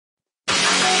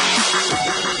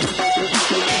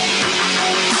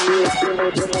Hey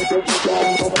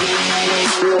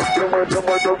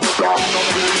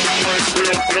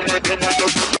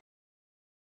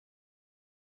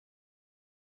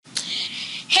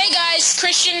guys,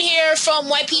 Christian here from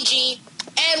Ypg,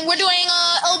 and we're doing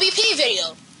a LBP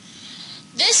video.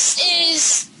 This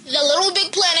is the Little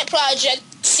Big Planet Project,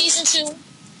 Season 2,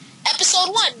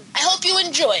 Episode 1. I hope you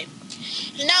enjoy.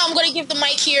 Now I'm going to give the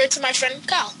mic here to my friend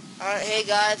Kyle. Alright, hey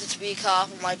guys, it's me, Kyle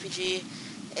from Ypg,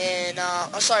 and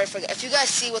I'm sorry if you guys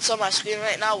see what's on my screen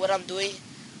right now, what I'm doing.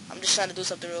 I'm just trying to do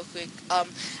something real quick.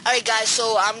 Alright guys,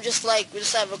 so we just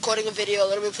recording a video,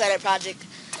 Little Big Planet Project,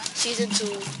 Season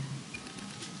 2.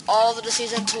 All of the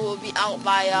Season 2 will be out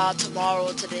by tomorrow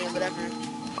or today, whatever.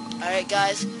 Alright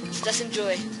guys, so just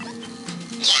enjoy.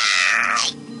 Yeah!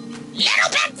 Little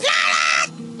Big Planet!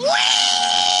 Woo!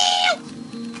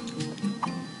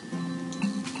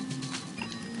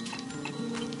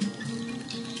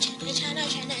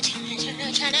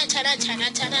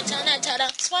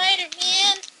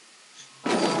 Spider-Man!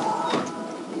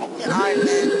 Yeah, Iron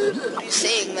Man. What are you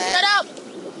saying, man? Shut up!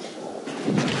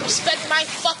 Respect my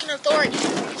fucking authority.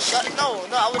 No,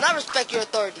 I will not respect your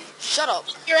authority. Shut up.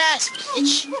 Your ass,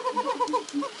 bitch.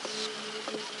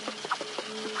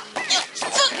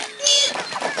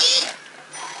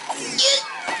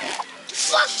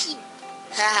 Fuck you.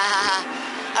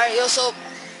 Alright, yo, so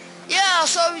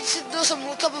we should do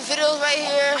a couple videos right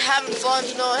here, having fun,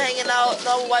 you know, hanging out,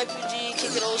 no Ypg,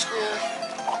 kicking old school.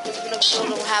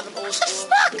 Having old school.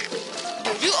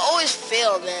 Dude, you always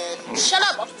fail, man. Shut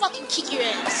up, I'll fucking kick your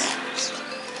ass.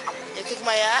 You kick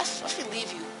my ass? I should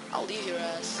leave you. I'll leave your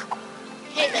ass.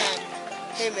 Hey, man.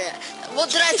 Hey, man. What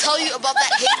did I tell you about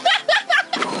that hate man?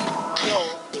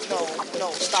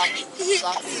 No, stop.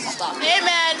 Hey,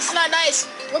 man, it's not nice.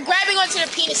 We're grabbing onto their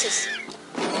penises.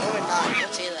 No, we're not.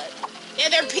 Don't say that. Yeah,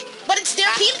 but it's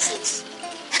their penises.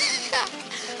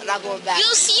 I'm not going back.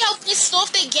 You see how pissed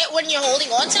off they get when you're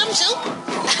holding on to them, too?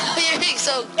 You're being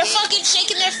so They're fucking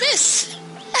shaking their fists.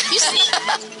 You see?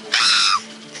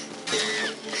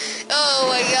 Oh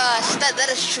my gosh, that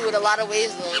is true in a lot of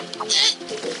ways, though.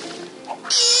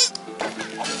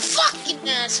 Fucking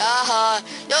ass.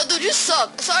 Yo, dude, you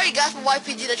suck. Sorry, guys from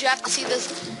Ypg, that you have to see this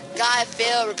guy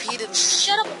fail repeatedly.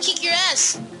 Shut up and kick your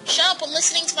ass. Shut up, I'm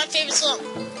listening to my favorite song.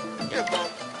 You're a bum.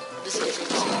 This is your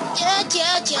favorite song.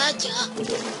 Yeah.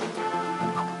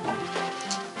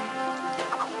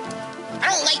 I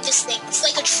don't like this thing. It's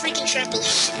like a freaking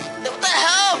trampoline. What the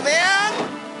hell, man?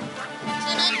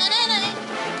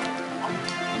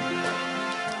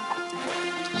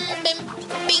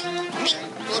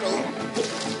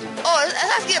 Oh,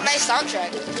 that's actually a nice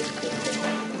soundtrack.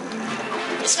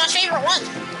 It's my favorite one.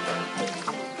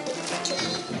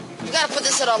 You gotta put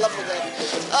this at our level then.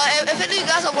 If any of you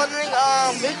guys are wondering,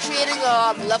 we're creating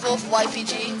a level for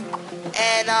Ypg.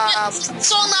 And,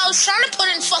 So now I was trying to put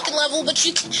it in fucking level, but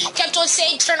you kept on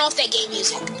saying turn off that game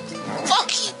music.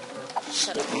 Fuck you.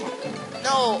 Shut up.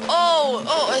 No.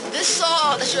 Oh, it's this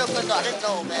song that you're putting on. I didn't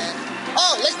know, man.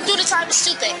 Oh, let's do the time is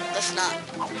 2 thing. Let's not.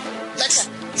 Let's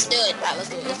do it. Alright, let's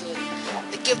do it.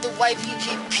 To give the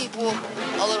Ypg people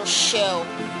a little show.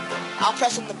 I'll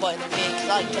press on the button, okay? Because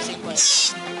I like pressing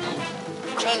buttons.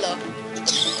 Try low.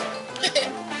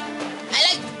 I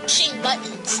like pushing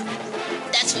buttons.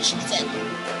 That's what she said.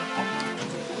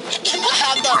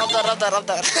 I'm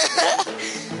done.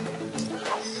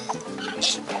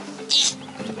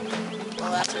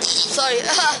 Oh, that's it. Sorry.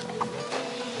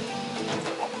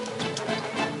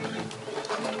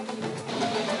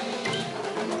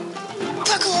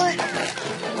 Parkour.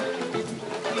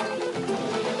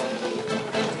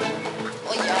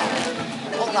 Oh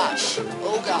yeah. Oh gosh.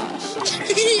 Oh gosh.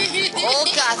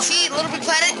 See, Little Big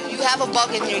Planet, you have a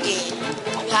bug in your game.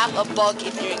 You have a bug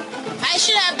in your game. I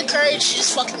should have the courage to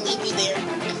just fucking leave you there.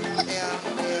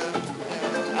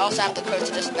 Yeah. I also have the courage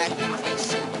to just back in your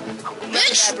face.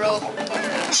 Bitch! That, bro.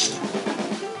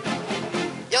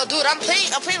 Yo, dude, I'm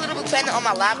playing Little Big Planet on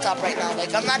my laptop right now.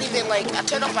 Like, I'm not even, like, I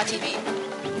turned off my TV.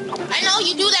 I know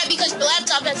you do that because the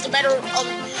laptop has the better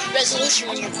resolution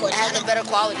when you're recording. It has a better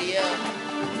quality, yeah.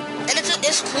 And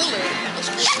it's cooler.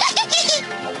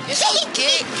 You're so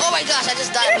gay. Oh my gosh, I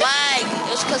just died. Lag.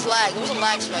 It was because lag. It was a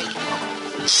lag spike.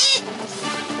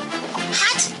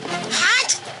 Hot.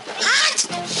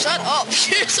 Shut up.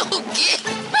 You're so gay.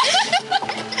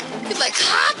 He's like,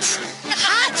 hot.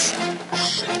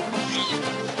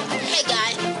 Hey,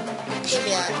 guy.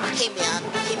 Hey,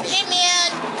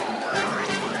 man.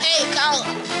 Hey, Kyle.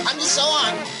 I'm the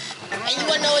Zoan. And you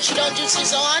wanna know what you don't do to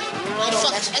Zoan? You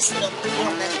fucking test them.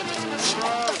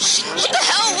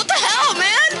 What the hell,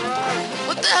 man?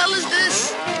 What the hell is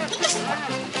this?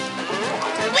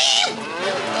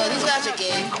 These guys are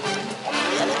gay.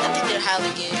 I think they're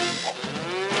highly gay.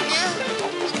 Yeah.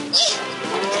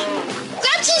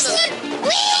 Grab Tristan!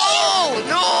 No!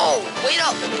 No! Wait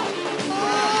up!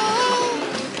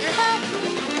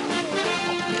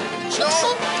 No!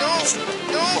 No!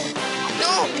 No!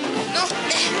 No! No!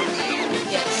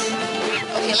 Yes.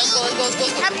 Okay, let's go.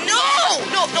 No!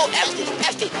 No! No! F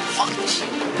it! Fuck this shit.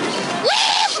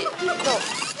 Shit. No. No.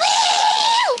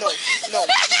 No.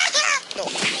 No.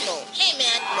 No. Hey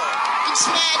man. No. It's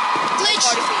mad. Glitch.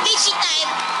 Party for you. Glitchy time.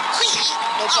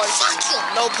 No Oh, party. fuck you.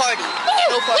 No party.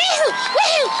 No party.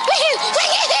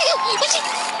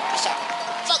 Stop.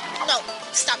 Fuck. No.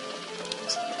 Stop.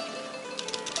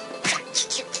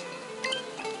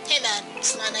 Hey man.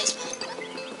 It's not nice, man.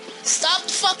 Stop the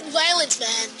fucking violence,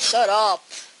 man. Shut up.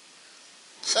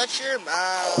 Shut your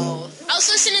mouth. I was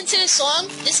listening to this song.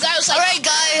 This guy was like, Alright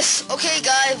guys, okay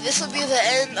guys, this will be the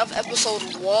end of episode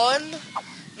 1.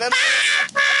 Remember,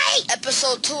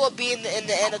 episode 2 will be in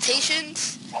the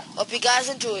annotations. Hope you guys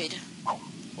enjoyed.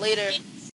 Later.